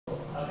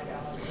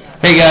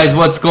Hey guys,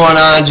 what's going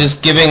on?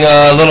 Just giving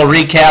a little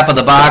recap of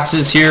the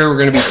boxes here. We're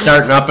going to be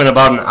starting up in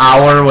about an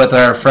hour with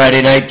our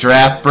Friday night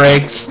draft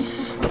breaks.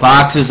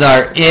 Boxes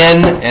are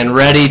in and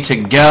ready to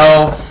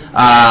go.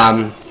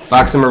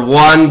 Box number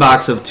 1,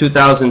 box of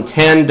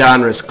 2010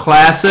 Donruss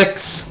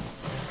Classics.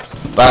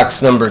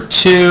 Box number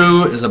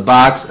 2 is a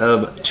box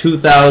of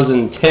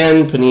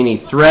 2010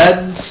 Panini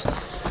Threads.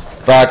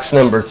 Box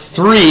number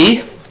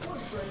 3,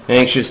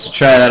 anxious to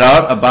try that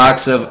out, a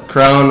box of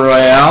Crown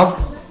Royale.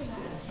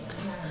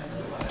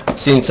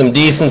 Seen some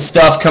decent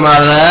stuff come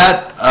out of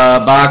that. A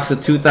box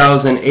of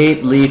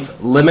 2008 Leaf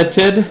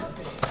Limited.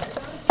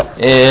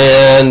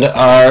 And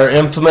our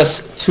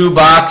infamous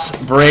 2-box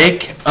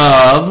break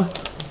of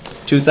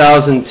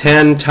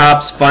 2010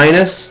 Topps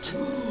Finest.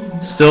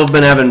 Still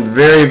been having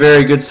very,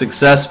 very good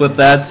success with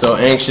that, so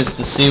anxious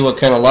to see what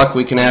kind of luck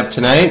we can have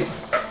tonight.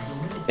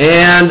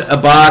 And a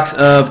box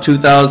of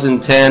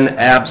 2010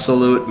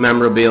 Absolute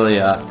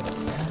Memorabilia.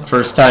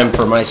 First time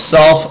for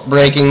myself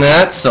breaking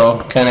that, so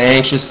kind of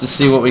anxious to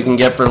see what we can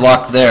get for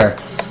luck there.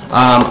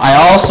 I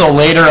also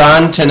later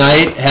on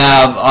tonight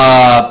have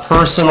a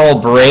personal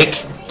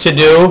break to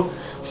do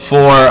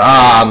for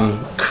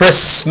Chris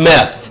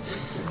Smith.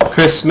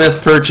 Chris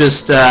Smith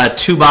purchased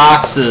 2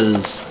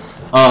 boxes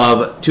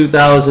of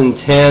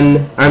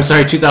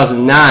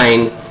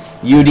 2009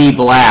 UD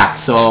Black.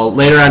 So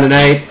later on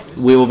tonight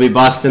we will be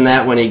busting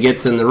that when he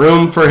gets in the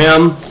room for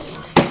him.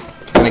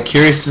 Kind of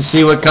curious to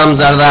see what comes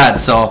out of that.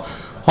 So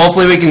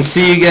hopefully we can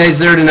see you guys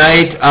there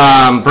tonight.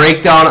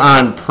 Breakdown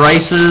on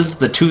prices.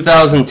 The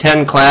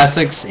 2010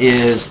 Classics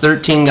is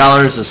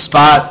 $13 a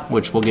spot,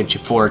 which will get you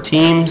 4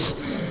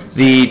 teams.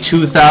 The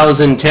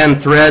 2010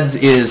 Threads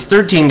is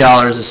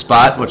 $13 a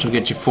spot, which will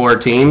get you 4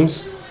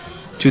 teams.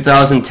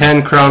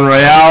 2010 Crown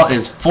Royale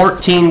is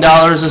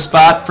 $14 a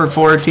spot for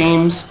 4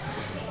 teams.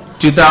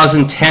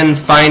 2010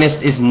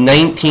 Finest is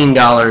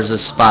 $19 a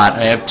spot.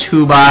 I have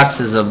 2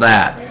 boxes of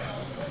that.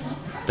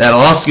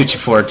 That'll also get you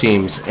 4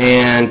 teams.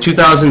 And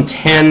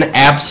 2010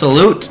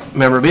 Absolute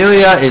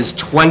Memorabilia is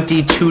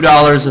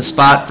 $22 a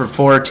spot for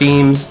 4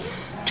 teams.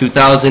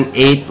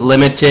 2008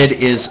 Limited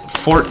is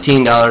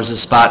 $14 a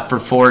spot for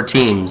 4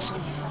 teams.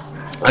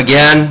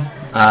 Again,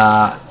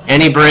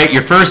 any break,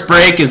 your first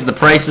break is the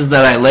prices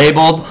that I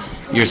labeled.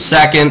 Your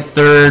second,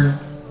 third,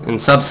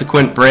 and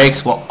subsequent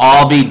breaks will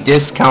all be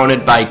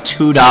discounted by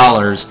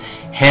 $2.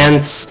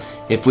 Hence,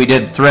 if we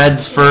did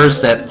Threads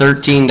first at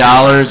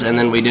 $13 and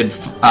then we did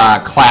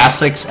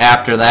Classics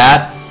after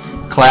that,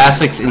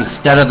 Classics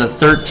instead of the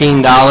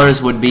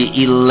 $13 would be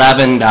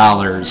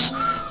 $11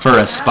 for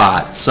a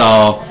spot.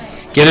 So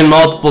get in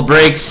multiple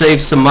breaks,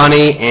 save some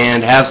money,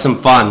 and have some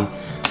fun.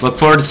 Look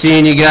forward to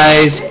seeing you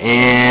guys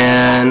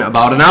in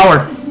about an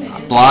hour.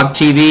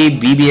 BlogTV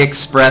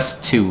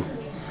BBEXPRESS2.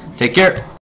 Take care.